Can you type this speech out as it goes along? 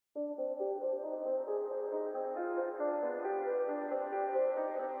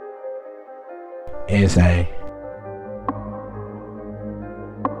Insane.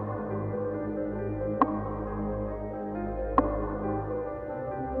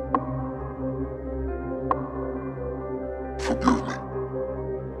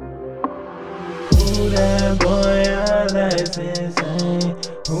 Who that boy, yeah, that's insane.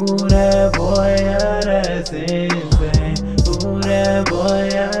 Who that boy, yeah, that's insane. Who that boy,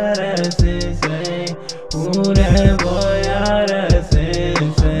 yeah, that's insane. Who that boy, yeah, that's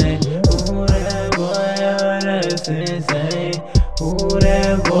insane. Who that boy, yeah, that's insane. Who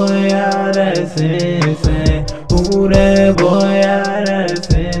that boy, yeah, that's insane. Who that boy, yeah, that's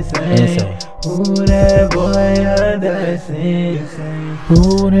insane. Who that boy, yeah, that's insane.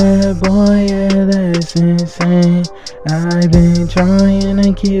 Who that boy, yeah, that's insane. I've been trying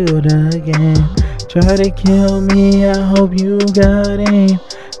to kill the game. Try to kill me, I hope you got aim.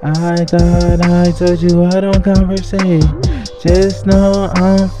 I thought I told you I don't conversate. Just know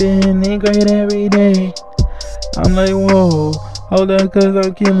I'm feeling great every day. I'm like, whoa, hold up, cause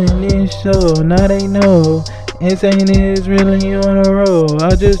I'm killing this show. Now they know Insane is really on a roll.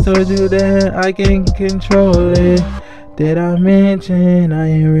 I just told you that I can control it. Did I mention I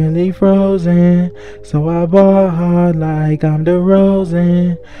ain't really frozen? So I ball hard like I'm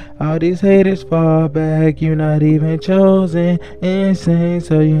DeRozan. All these haters fall back, you not even chosen. Insane,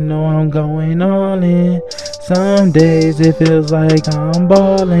 so you know I'm going all in. Some days it feels like I'm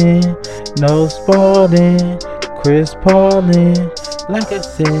balling. No Spalding, Chris Paulin. Like I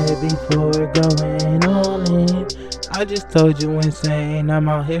said before, going all in. I just told you insane, I'm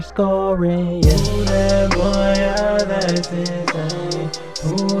out here scoring, yeah. Who that boy, yeah, that's insane.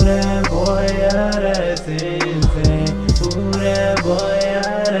 Who that boy, yeah, that's insane. Who that boy,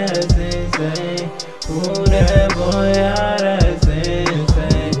 yeah, that's insane. Who that boy, yeah, that's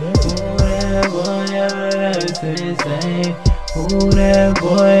insane. Who that boy, yeah, that's insane. Who that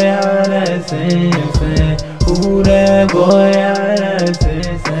boy, yeah, that's insane. Who that boy, yeah, that's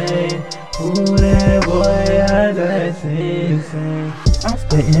insane. Who that boy, yeah, that's insane. I'm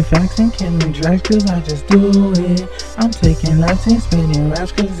spitting facts and killing tracks cause I just do it. I'm taking laps and spitting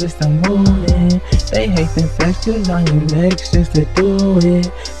raps cause it's the movement. They hate the facts cause I am next just to do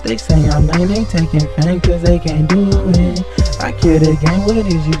it. They say I'm lame, they taking fame cause they can't do it. I kill the game, what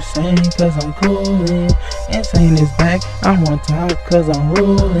is you saying cause I'm coolin'. Insane is back, I'm on top cause I'm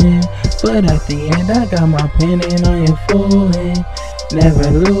ruling. But at the end I got my pen and I am fooling. Never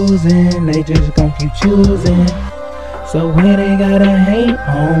losing, they just gon' keep choosing. So when they gotta hate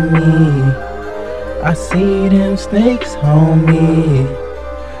on me, I see them snakes on me,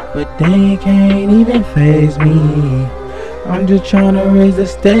 but they can't even faze me. I'm just tryna raise the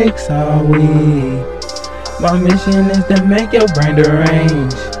stakes all week. My mission is to make your brain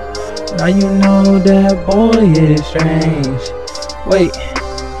derange. Now you know that boy is strange. Wait,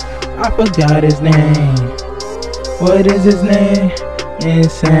 I forgot his name. What is his name?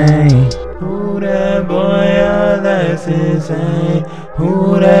 Insane. Who that boy, yeah, that's insane.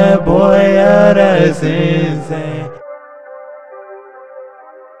 Who that boy, yeah, that's insane.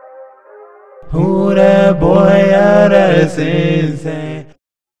 Who that boy, yeah, that's insane.